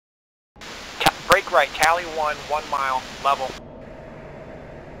Break right, Cali 1, 1 mile, level.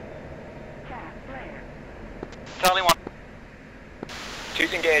 Cali 1.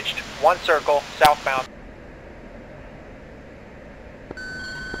 2's engaged, 1 circle, southbound.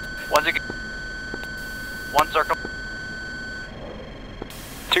 1's engaged. 1 circle.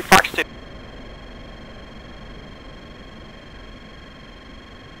 2 Fox 2.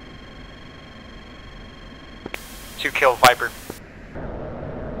 2 kill Viper.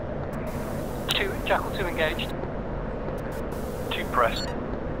 2, Jackal 2 engaged. 2 press.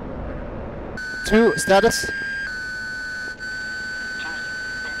 2 status. 2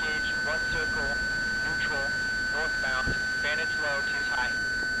 engaged, 1 circle, neutral, northbound, Bandit low, 2's high.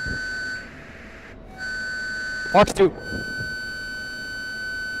 Fox 2.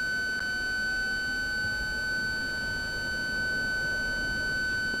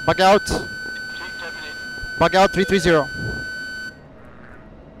 Buggout. Buggout 330.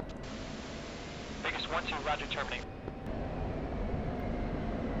 Biggest 1-2, roger, terminate.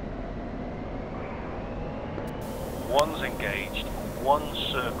 One's engaged, 1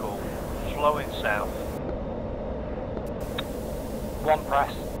 circle, flowing south. 1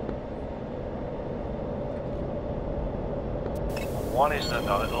 press. 1 is a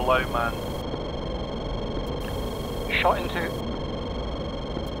little low man. Shot into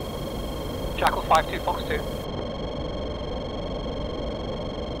Jackal 5-2, Fox 2.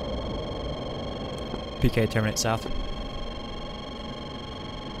 PK terminate south.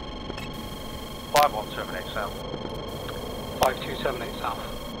 5-1 terminate south. 5-2, terminate south.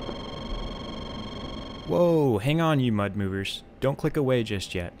 Whoa, hang on you Mudmovers. Don't click away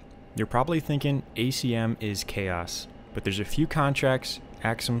just yet. You're probably thinking ACM is chaos, but there's a few contracts,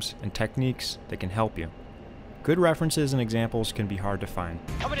 axioms, and techniques that can help you. Good references and examples can be hard to find.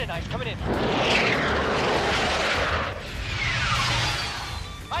 Coming in, Ice, coming in.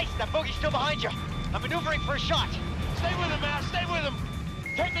 Ice, that bogey's still behind you. I'm maneuvering for a shot. Stay with him, man. Stay with him.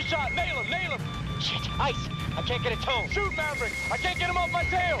 Take the shot. Nail him. Nail him. Shit, Ice, I can't get a tone. Shoot, Maverick. I can't get him off my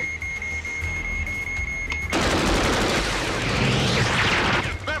tail.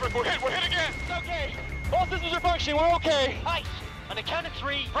 Maverick, we're hit. We're hit again. It's okay. All systems are functioning. We're okay. Ice, on the count of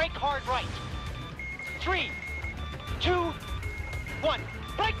 3, brake hard right. 3, 2, 1.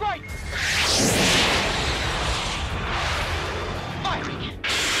 Brake right! Firing!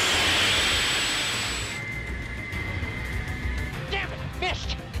 Damn it!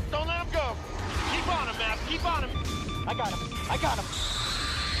 Missed! Don't let him go. Keep on him, Matt. Keep on him. I got him. I got him.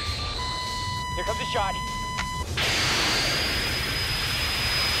 Here comes the shot.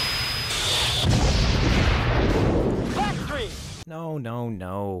 Last 3! No,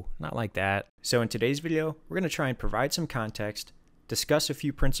 not like that. So in today's video, we're going to try and provide some context, discuss a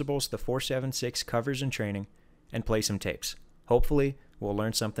few principles the 476 covers in training, and play some tapes. Hopefully, we'll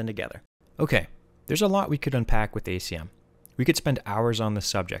learn something together. Okay, there's a lot we could unpack with ACM. We could spend hours on this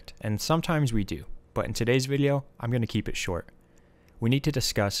subject, and sometimes we do, but in today's video, I'm going to keep it short. We need to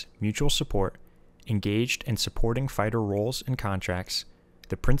discuss mutual support, engaged and supporting fighter roles and contracts,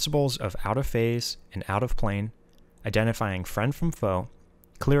 the principles of out of phase and out of plane, identifying friend from foe,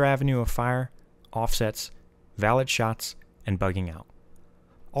 clear avenue of fire, offsets, valid shots, and bugging out.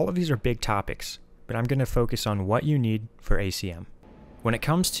 All of these are big topics, but I'm going to focus on what you need for ACM. When it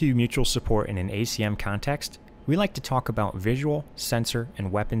comes to mutual support in an ACM context, we like to talk about visual, sensor,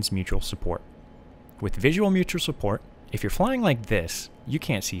 and weapons mutual support. With visual mutual support, if you're flying like this, you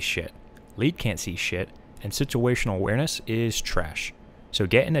can't see shit, lead can't see shit, and situational awareness is trash. So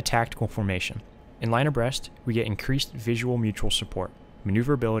get in a tactical formation. In line abreast, we get increased visual mutual support,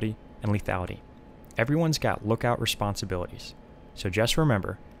 maneuverability, and lethality. Everyone's got lookout responsibilities. So just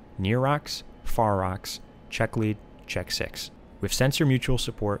remember, near rocks, far rocks, check lead, check 6. With sensor mutual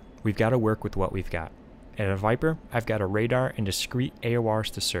support, we've got to work with what we've got. At a Viper, I've got a radar and discrete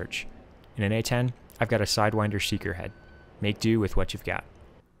AORs to search. In an A10, I've got a Sidewinder seeker head. Make do with what you've got.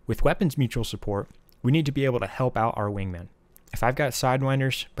 With weapons mutual support, we need to be able to help out our wingmen. If I've got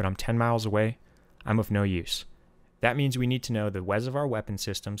Sidewinders, but I'm 10 miles away, I'm of no use. That means we need to know the WEZ of our weapon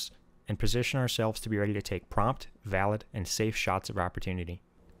systems and position ourselves to be ready to take prompt, valid, and safe shots of opportunity.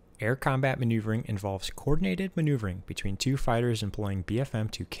 Air combat maneuvering involves coordinated maneuvering between 2 fighters employing BFM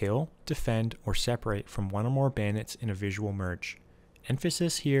to kill, defend, or separate from 1 or more bandits in a visual merge.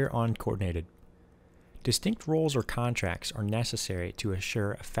 Emphasis here on coordinated. Distinct roles or contracts are necessary to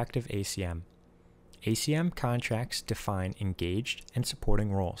assure effective ACM. ACM contracts define engaged and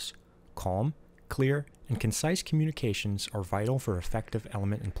supporting roles. Calm, clear, and concise communications are vital for effective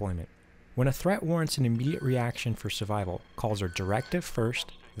element employment. When a threat warrants an immediate reaction for survival, calls are directive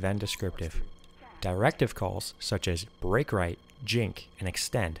first, then descriptive. Directive calls, such as break right, jink, and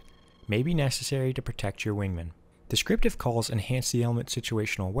extend, may be necessary to protect your wingman. Descriptive calls enhance the element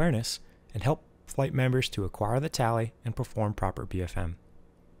situational awareness and help flight members to acquire the tally and perform proper BFM.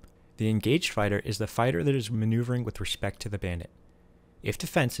 The engaged fighter is the fighter that is maneuvering with respect to the bandit. If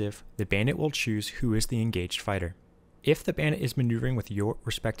defensive, the bandit will choose who is the engaged fighter. If the bandit is maneuvering with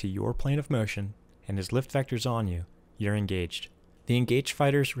respect to your plane of motion and his lift vectors on you, you're engaged. The engaged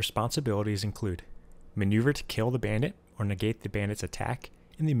fighter's responsibilities include maneuver to kill the bandit or negate the bandit's attack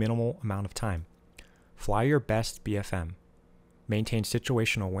in the minimal amount of time. Fly your best BFM. Maintain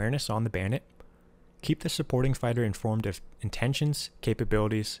situational awareness on the bandit. Keep the supporting fighter informed of intentions,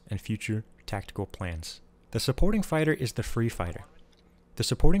 capabilities, and future tactical plans. The supporting fighter is the free fighter. The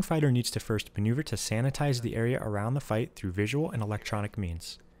supporting fighter needs to first maneuver to sanitize the area around the fight through visual and electronic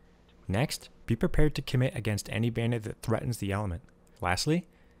means. Next, be prepared to commit against any bandit that threatens the element. Lastly,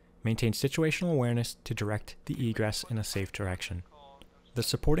 maintain situational awareness to direct the egress in a safe direction. The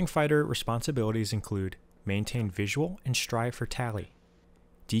supporting fighter responsibilities include maintain visual and strive for tally.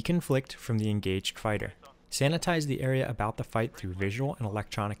 Deconflict from the engaged fighter. Sanitize the area about the fight through visual and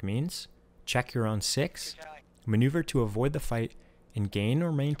electronic means. Check your own 6. Maneuver to avoid the fight and gain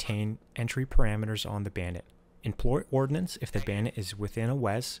or maintain entry parameters on the bandit. Employ ordnance if the bandit is within a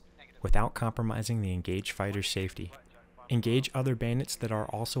WEZ without compromising the engaged fighter's safety. Engage other bandits that are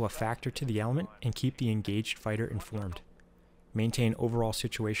also a factor to the element and keep the engaged fighter informed. Maintain overall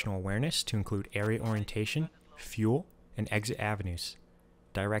situational awareness to include area orientation, fuel, and exit avenues.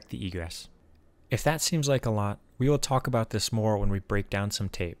 Direct the egress. If that seems like a lot, we will talk about this more when we break down some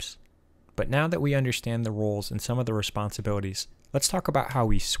tapes. But now that we understand the roles and some of the responsibilities, let's talk about how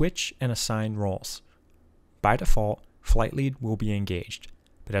we switch and assign roles. By default, flight lead will be engaged,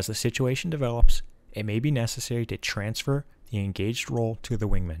 but as the situation develops, it may be necessary to transfer the engaged role to the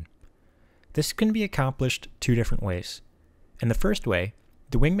wingman. This can be accomplished 2 different ways. In the first way,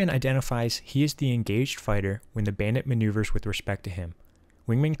 the wingman identifies he is the engaged fighter when the bandit maneuvers with respect to him.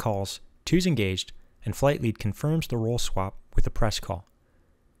 Wingman calls, 2's engaged, and flight lead confirms the role swap with a press call.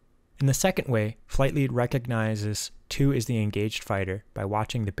 In the second way, flight lead recognizes 2 is the engaged fighter by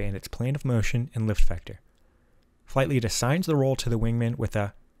watching the bandit's plane of motion and lift vector. Flight lead assigns the role to the wingman with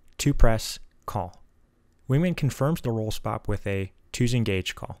a 2 press call. Wingman confirms the role swap with a 2's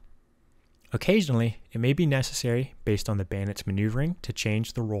engaged call. Occasionally, it may be necessary, based on the bandit's maneuvering, to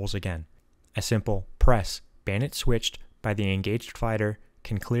change the roles again. A simple press, bandit switched by the engaged fighter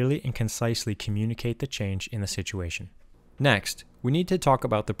can clearly and concisely communicate the change in the situation. Next, we need to talk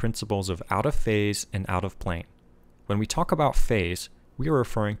about the principles of out of phase and out of plane. When we talk about phase, we are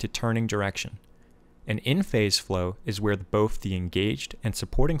referring to turning direction. An in-phase flow is where both the engaged and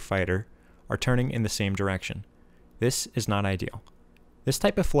supporting fighter are turning in the same direction. This is not ideal. This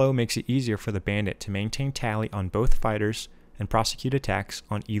type of flow makes it easier for the bandit to maintain tally on both fighters and prosecute attacks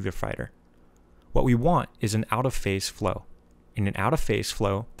on either fighter. What we want is an out-of-phase flow. In an out-of-phase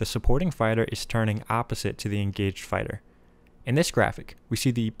flow, the supporting fighter is turning opposite to the engaged fighter. In this graphic, we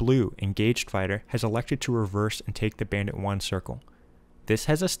see the blue engaged fighter has elected to reverse and take the bandit 1 circle. This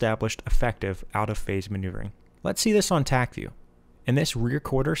has established effective out-of-phase maneuvering. Let's see this on Tacview. In this rear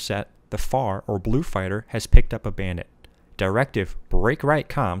quarter set, the far or blue fighter has picked up a bandit. Directive break right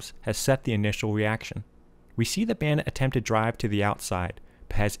comms has set the initial reaction. We see the bandit attempt to drive to the outside,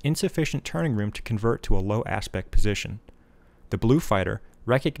 but has insufficient turning room to convert to a low aspect position. The blue fighter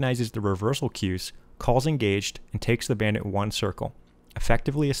recognizes the reversal cues, calls engaged, and takes the bandit 1 circle,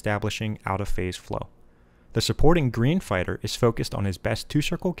 effectively establishing out-of-phase flow. The supporting green fighter is focused on his best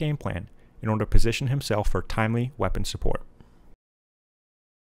 2-circle game plan in order to position himself for timely weapon support.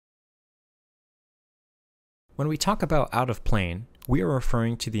 When we talk about out of plane, we are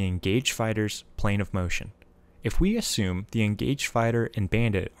referring to the engaged fighter's plane of motion. If we assume the engaged fighter and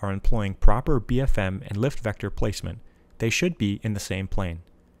bandit are employing proper BFM and lift vector placement, they should be in the same plane.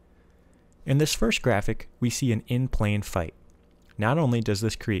 In this first graphic, we see an in-plane fight. Not only does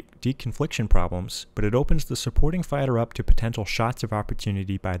this create deconfliction problems, but it opens the supporting fighter up to potential shots of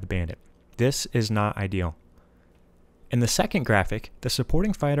opportunity by the bandit. This is not ideal. In the second graphic, the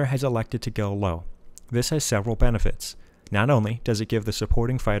supporting fighter has elected to go low. This has several benefits. Not only does it give the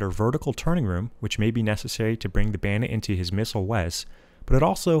supporting fighter vertical turning room, which may be necessary to bring the bandit into his missile WEZ, but it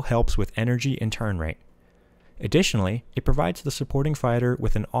also helps with energy and turn rate. Additionally, it provides the supporting fighter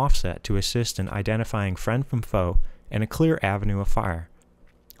with an offset to assist in identifying friend from foe and a clear avenue of fire.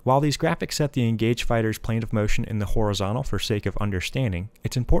 While these graphics set the engaged fighter's plane of motion in the horizontal for sake of understanding,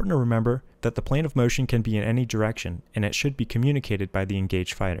 it's important to remember that the plane of motion can be in any direction, and it should be communicated by the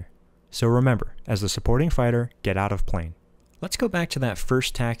engaged fighter. So remember, as the supporting fighter, get out of plane. Let's go back to that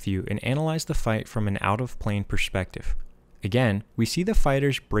first Tacview and analyze the fight from an out of plane perspective. Again, we see the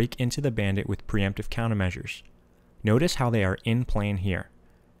fighters break into the Bandit with preemptive countermeasures. Notice how they are in plane here.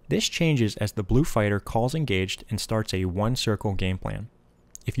 This changes as the blue fighter calls engaged and starts a one-circle game plan.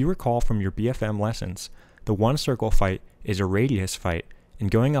 If you recall from your BFM lessons, the one-circle fight is a radius fight,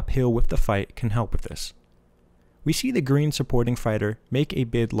 and going uphill with the fight can help with this. We see the green supporting fighter make a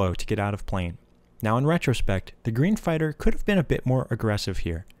bid low to get out of plane. Now in retrospect, the green fighter could have been a bit more aggressive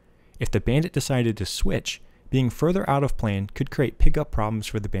here. If the Bandit decided to switch, being further out of plane could create pickup problems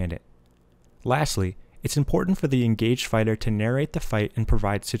for the Bandit. Lastly, it's important for the engaged fighter to narrate the fight and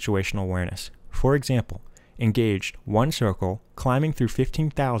provide situational awareness. For example, engaged, one circle, climbing through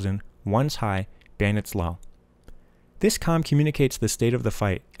 15,000, one's high, Bandit's low. This comm communicates the state of the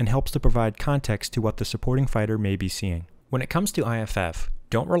fight and helps to provide context to what the supporting fighter may be seeing. When it comes to IFF,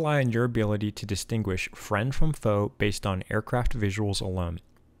 don't rely on your ability to distinguish friend from foe based on aircraft visuals alone.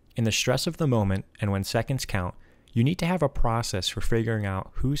 In the stress of the moment and when seconds count, you need to have a process for figuring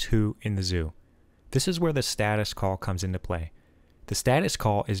out who's who in the zoo. This is where the status call comes into play. The status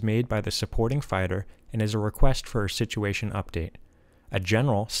call is made by the supporting fighter and is a request for a situation update. A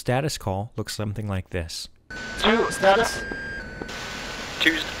general status call looks something like this. 2 status.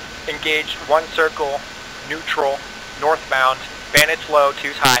 2's engaged, 1 circle, neutral, northbound, Bandit's low,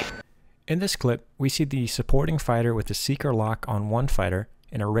 2's high. In this clip, we see the supporting fighter with a seeker lock on one fighter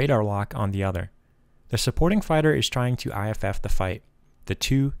and a radar lock on the other. The supporting fighter is trying to IFF the fight. The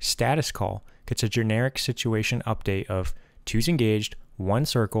 2 status call gets a generic situation update of 2's engaged, 1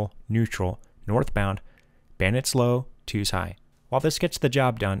 circle, neutral, northbound, Bandit's low, 2's high. While this gets the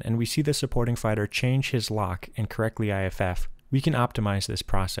job done and we see the supporting fighter change his lock and correctly IFF, we can optimize this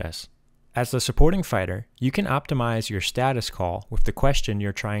process. As the supporting fighter, you can optimize your status call with the question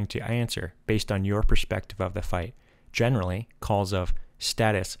you're trying to answer based on your perspective of the fight. Generally, calls of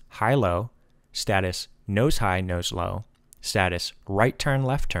status high-low, status nose high, nose low, status right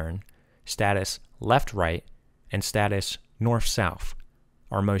turn, status left-right, and status north-south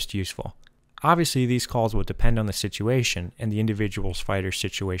are most useful. Obviously, these calls will depend on the situation and the individual's fighter's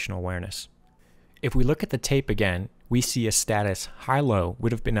situational awareness. If we look at the tape again, we see a status high-low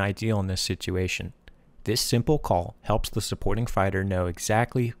would have been ideal in this situation. This simple call helps the supporting fighter know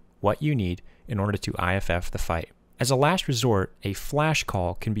exactly what you need in order to IFF the fight. As a last resort, a flash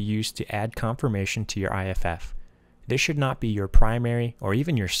call can be used to add confirmation to your IFF. This should not be your primary or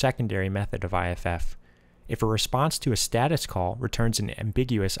even your secondary method of IFF. If a response to a status call returns an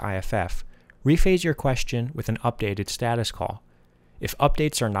ambiguous IFF, rephase your question with an updated status call. If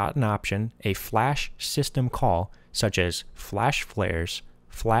updates are not an option, a flash system call, such as flash flares,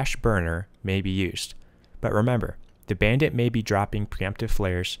 flash burner, may be used. But remember, the Bandit may be dropping preemptive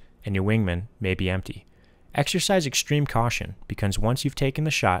flares and your wingman may be empty. Exercise extreme caution because once you've taken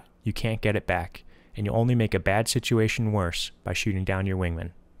the shot, you can't get it back, and you'll only make a bad situation worse by shooting down your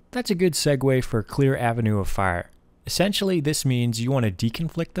wingman. That's a good segue for a clear avenue of fire. Essentially, this means you want to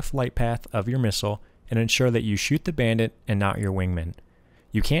deconflict the flight path of your missile and ensure that you shoot the Bandit and not your wingman.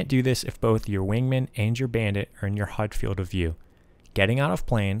 You can't do this if both your wingman and your Bandit are in your HUD field of view. Getting out of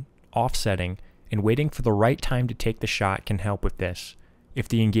plane, offsetting, and waiting for the right time to take the shot can help with this. If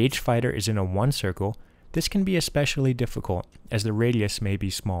the engaged fighter is in a one circle, this can be especially difficult as the radius may be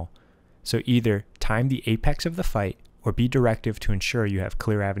small. So either time the apex of the fight or be directive to ensure you have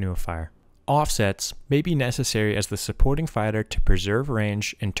clear avenue of fire. Offsets may be necessary as the supporting fighter to preserve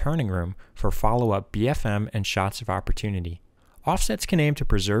range and turning room for follow-up BFM and shots of opportunity. Offsets can aim to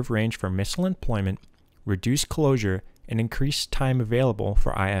preserve range for missile employment, reduce closure, and increase time available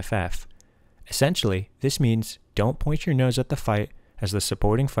for IFF. Essentially, this means don't point your nose at the fight as the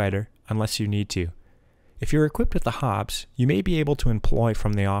supporting fighter unless you need to. If you're equipped with the HOBS, you may be able to employ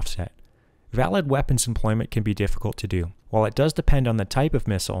from the offset. Valid weapons employment can be difficult to do. While it does depend on the type of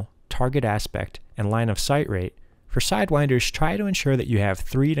missile, target aspect, and line of sight rate, for Sidewinders, try to ensure that you have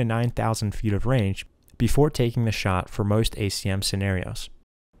 3,000 to 9,000 feet of range before taking the shot for most ACM scenarios.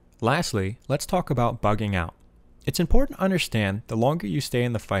 Lastly, let's talk about bugging out. It's important to understand the longer you stay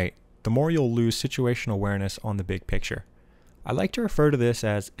in the fight, the more you'll lose situational awareness on the big picture. I like to refer to this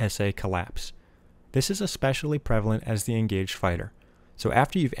as SA collapse. This is especially prevalent as the engaged fighter. So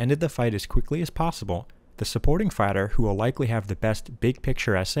after you've ended the fight as quickly as possible, the supporting fighter, who will likely have the best big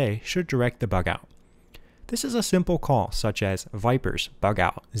picture SA, should direct the bug out. This is a simple call such as Vipers bug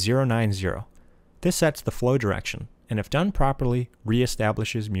out 090. This sets the flow direction, and if done properly,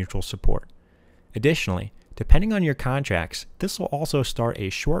 reestablishes mutual support. Additionally, depending on your contracts, this will also start a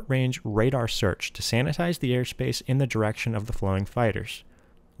short-range radar search to sanitize the airspace in the direction of the flowing fighters.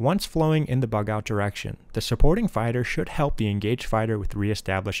 Once flowing in the bug-out direction, the supporting fighter should help the engaged fighter with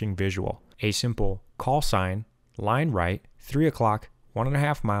reestablishing visual. A simple call sign line right, 3 o'clock,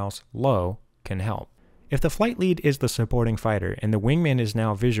 1.5 miles, low, can help. If the flight lead is the supporting fighter and the wingman is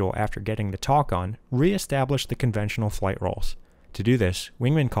now visual after getting the talk on, re-establish the conventional flight roles. To do this,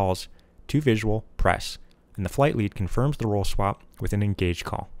 wingman calls to visual, press, and the flight lead confirms the role swap with an engage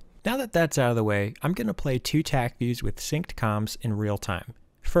call. Now that that's out of the way, I'm going to play 2 Tacviews with synced comms in real time.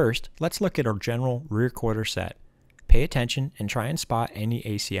 First, let's look at our general rear quarter set. Pay attention and try and spot any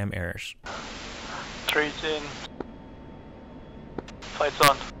ACM errors. 3's in. Flight's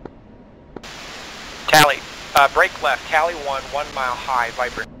on. Tally. Brake left. Tally 1, 1 mile high,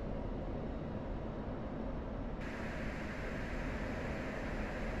 Viper.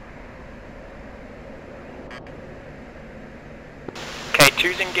 Okay,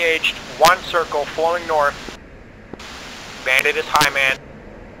 2's engaged. 1 circle, flowing north. Bandit is high, man.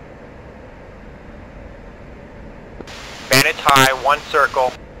 Bandit's high, 1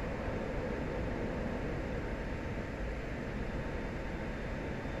 circle.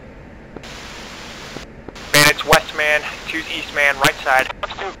 Bandit's west man, 2's east man, right side.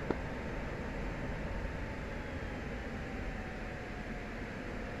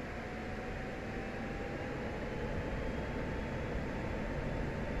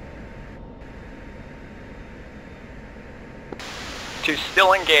 2's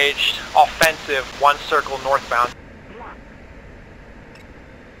still engaged, offensive, 1 circle northbound.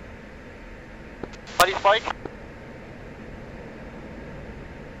 Buddy spike.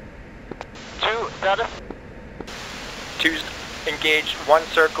 2, status. 2's engaged, 1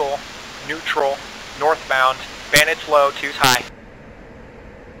 circle, neutral, northbound. Bandit's low, 2's high.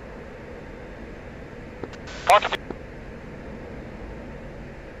 Fox 2.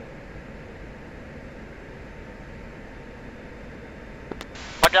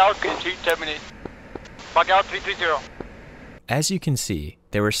 Buggout, continue 10 minutes. Buggout 330. As you can see,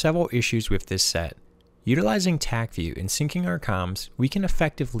 there were several issues with this set. Utilizing Tacview and syncing our comms, we can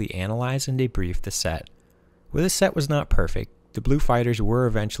effectively analyze and debrief the set. Where the set was not perfect, the blue fighters were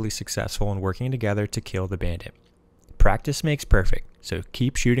eventually successful in working together to kill the bandit. Practice makes perfect, so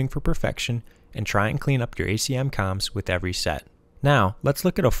keep shooting for perfection and try and clean up your ACM comms with every set. Now, let's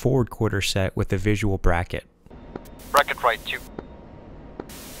look at a forward quarter set with a visual bracket. Bracket right, 2.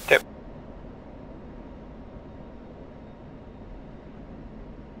 Tip.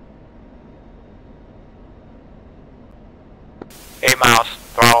 Eight miles,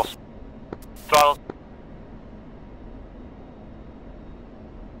 throttles. Throttle.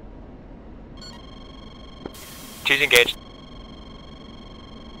 2's engaged.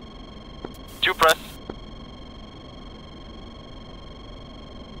 2 press.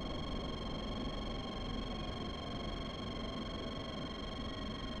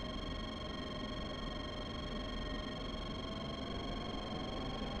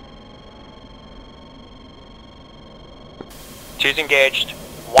 Two's engaged.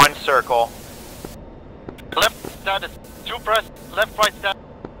 1 circle. Left status. 2 press. Left right status.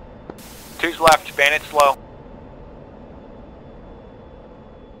 2's left. Bandit's low.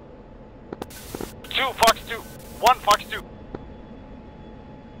 2 Fox 2. 1 Fox 2.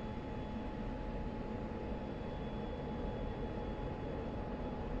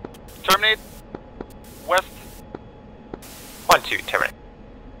 Terminate. West. 1-2, terminate.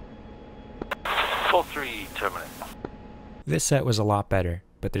 Full 3, terminate. This set was a lot better,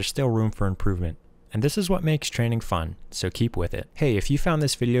 but there's still room for improvement. And this is what makes training fun, so keep with it. Hey, if you found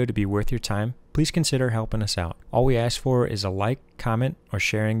this video to be worth your time, please consider helping us out. All we ask for is a like, comment, or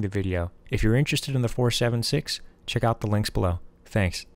sharing the video. If you're interested in the 476, check out the links below. Thanks.